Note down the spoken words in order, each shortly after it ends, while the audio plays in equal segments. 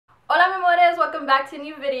welcome back to a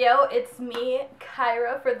new video. It's me,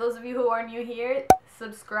 Kyra. For those of you who are new here,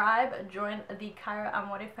 subscribe, join the Kyra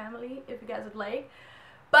Amore family if you guys would like.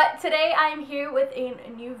 But today I am here with a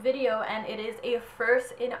new video, and it is a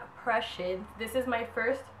first impression. This is my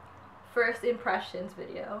first impressions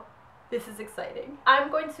video. This is exciting. I'm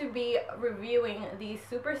going to be reviewing the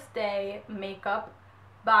Superstay makeup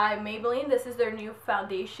by Maybelline. This is their new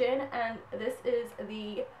foundation, and this is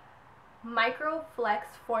the Micro Flex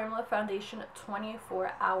Formula Foundation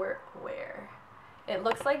 24-hour wear. It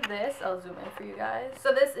looks like this. I'll zoom in for you guys.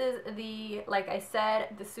 So this is the, like I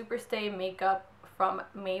said, the Superstay makeup from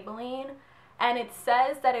Maybelline, and it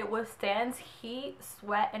says that it withstands heat,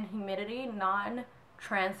 sweat, and humidity,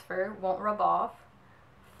 non-transfer, won't rub off,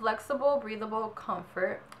 flexible, breathable,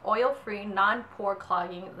 comfort, oil-free, non-pore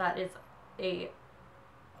clogging. That is a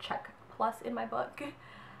check plus in my book.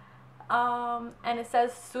 And it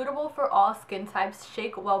says suitable for all skin types,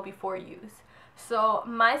 shake well before use. So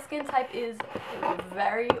my skin type is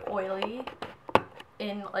very oily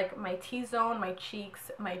in like my T-zone, my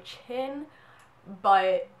cheeks, my chin,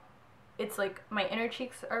 but it's like my inner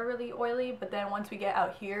cheeks are really oily, but then once we get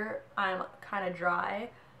out here, I'm kind of dry.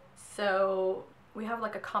 So we have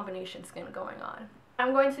like a combination skin going on.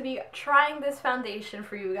 I'm going to be trying this foundation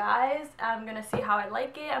for you guys. I'm gonna see how I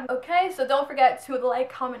like it. Okay, so don't forget to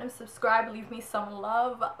like, comment, and subscribe. Leave me some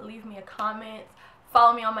love. Leave me a comment.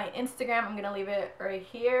 Follow me on my Instagram. I'm gonna leave it right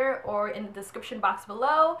here or in the description box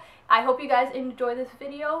below. I hope you guys enjoy this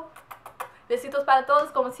video. Besitos para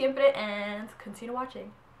todos como siempre, and continue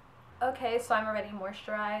watching. Okay, so I'm already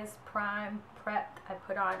moisturized, primed, prepped. I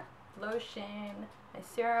put on lotion, my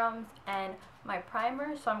serums, and my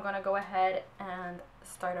primer. So I'm gonna go ahead and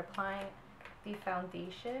start applying the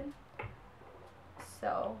foundation.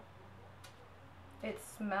 So it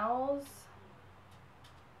smells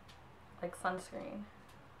like sunscreen.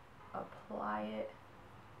 Apply it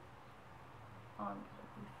on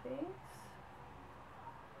the face.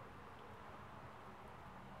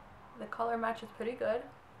 The color match is pretty good.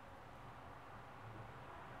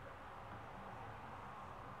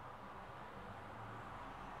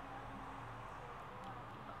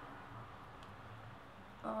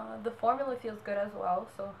 The formula feels good as well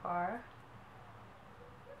so far.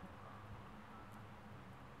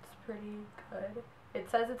 It's pretty good.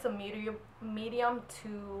 It says it's a medium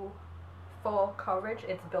to full coverage.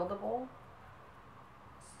 It's buildable.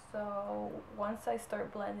 So once I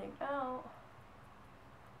start blending out,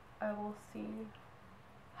 I will see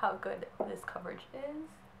how good this coverage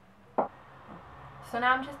is. So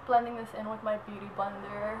now I'm just blending this in with my beauty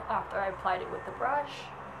blender after I applied it with the brush.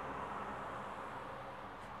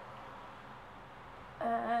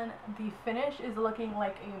 And the finish is looking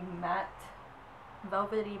like a matte,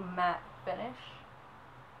 velvety matte finish.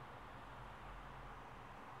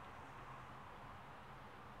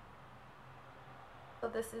 So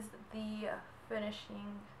this is the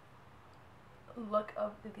finishing look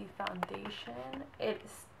of the foundation. It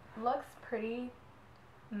looks pretty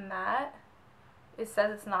matte. It says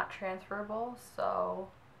it's not transferable, so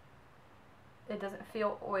it doesn't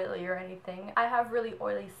feel oily or anything. I have really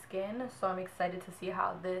oily skin, so I'm excited to see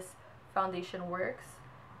how this foundation works.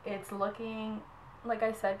 It's looking, like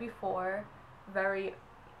I said before, very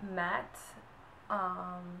matte.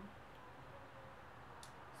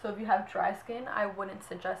 So if you have dry skin, I wouldn't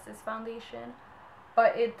suggest this foundation.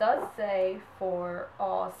 But it does say for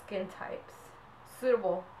all skin types,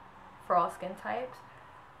 suitable for all skin types.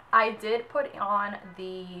 I did put on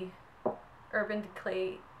the Urban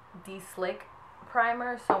Decay De-Slick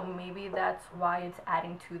primer, so maybe that's why it's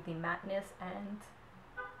adding to the matteness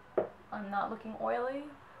and I'm not looking oily.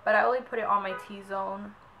 But I only put it on my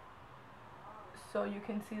T-zone, so you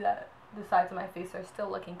can see that the sides of my face are still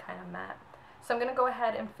looking kind of matte. So I'm gonna go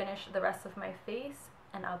ahead and finish the rest of my face,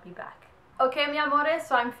 and I'll be back. Okay, mi amores,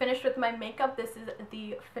 so I'm finished with my makeup. This is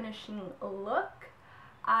the finishing look.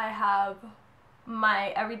 I have my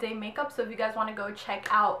everyday makeup, so if you guys want to go check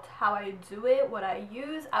out how I do it, what I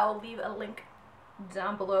use, I will leave a link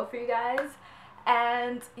down below for you guys.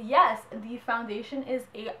 And yes, the foundation is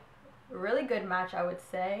a really good match, I would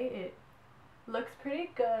say. It looks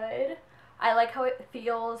pretty good. I like how it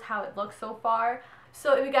feels, how it looks so far.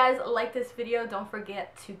 So if you guys like this video, don't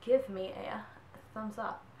forget to give me a thumbs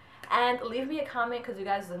up and leave me a comment, because you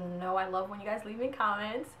guys know I love when you guys leave me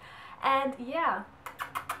comments. And yeah,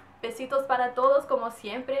 besitos para todos como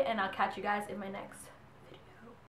siempre, and I'll catch you guys in my next